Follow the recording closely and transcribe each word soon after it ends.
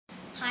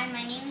Hi,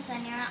 my name is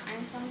Annira.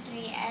 I'm from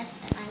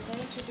 3S and I'm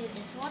going to do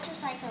this water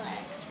cycle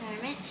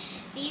experiment.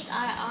 These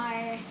are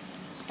our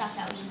stuff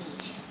that we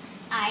need.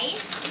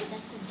 Ice, ooh,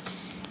 that's good.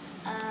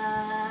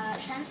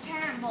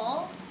 Transparent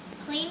bowl,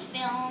 clean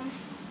film,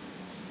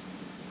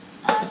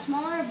 a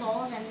smaller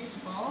bowl than this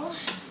bowl,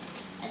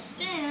 a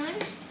spoon,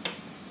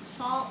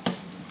 salt,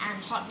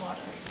 and hot water.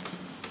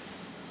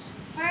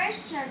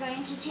 First, we're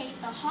going to take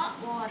the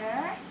hot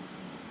water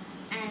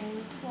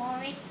and pour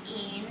it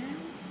in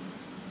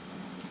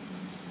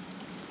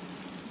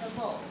the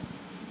bowl.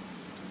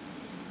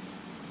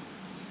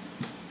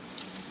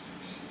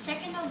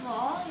 Second of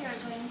all, you're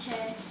going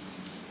to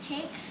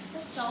take the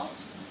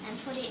salt and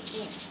put it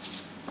in.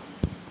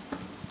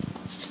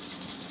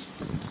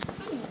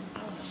 I'm going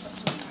to put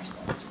some more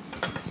salt.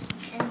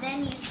 And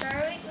then you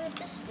stir it with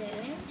the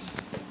spoon,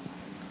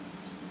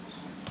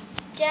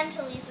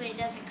 gently so it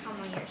doesn't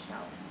come on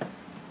yourself.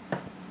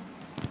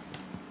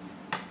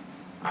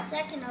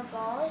 Second of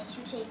all,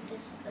 you take a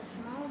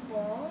small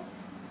bowl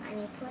and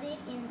you put it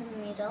in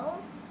the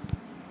middle.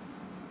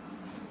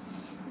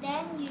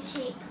 Then you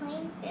take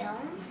cling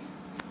film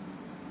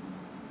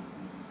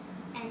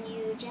and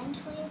you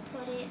gently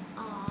put it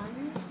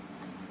on.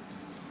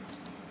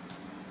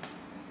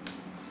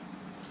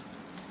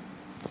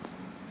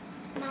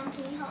 Mom,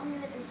 can you help me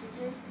with the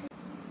scissors,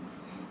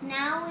 please?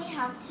 Now we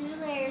have 2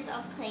 layers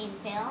of cling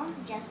film,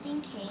 just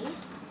in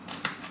case.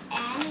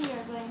 And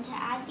you're going to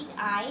add the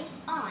ice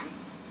on.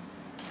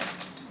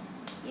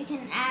 You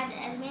can add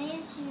as many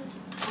as you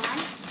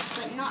want,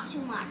 but not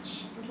too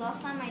much. Because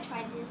last time I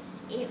tried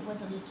this, it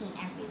was leaking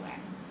everywhere.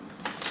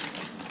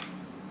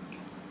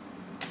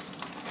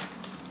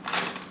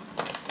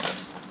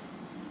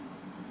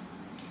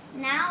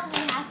 Now we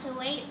have to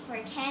wait for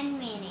 10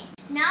 minutes.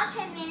 Now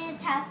 10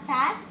 minutes have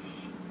passed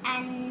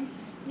and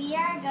we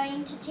are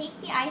going to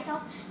take the ice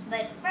off,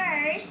 but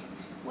first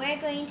we're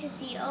going to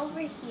see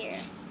over here.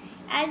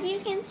 As you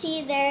can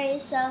see, there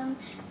is some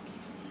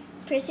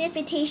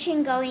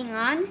precipitation going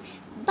on,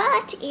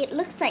 but it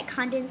looks like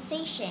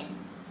condensation.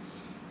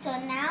 So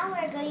now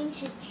we're going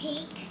to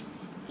take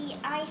the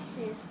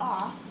ices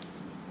off.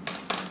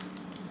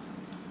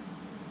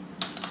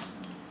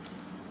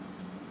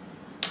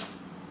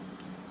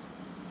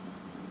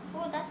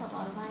 Oh, that's a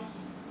lot of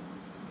ice.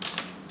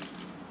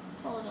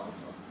 Cold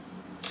also.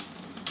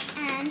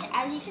 And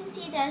as you can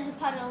see, there's a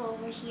puddle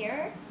over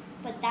here,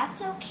 but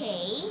that's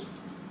okay.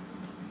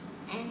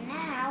 And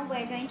now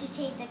we're going to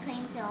take the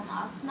cling film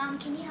off. Mom,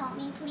 can you help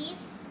me,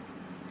 please?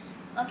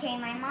 Okay,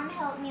 my mom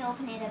helped me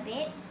open it a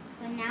bit.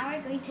 So now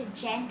we're going to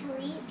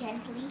gently,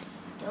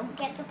 don't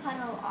get the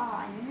puddle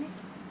on.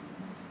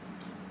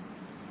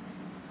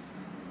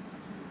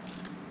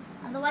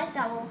 Otherwise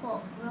that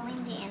will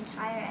ruin the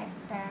entire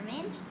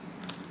experiment.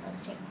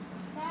 Let's take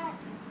that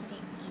and put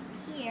it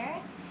in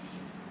here.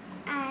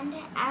 And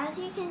as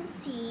you can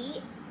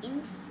see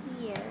in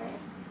here,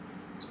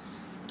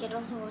 just get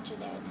all the water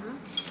there now.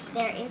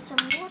 There is some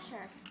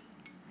water.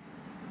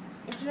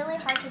 It's really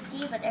hard to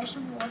see, but there's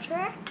some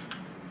water.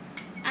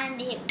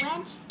 And it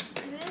went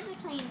through the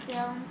cling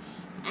film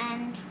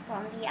and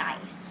from the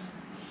ice.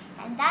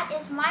 And that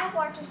is my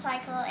water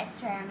cycle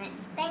experiment.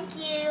 Thank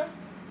you.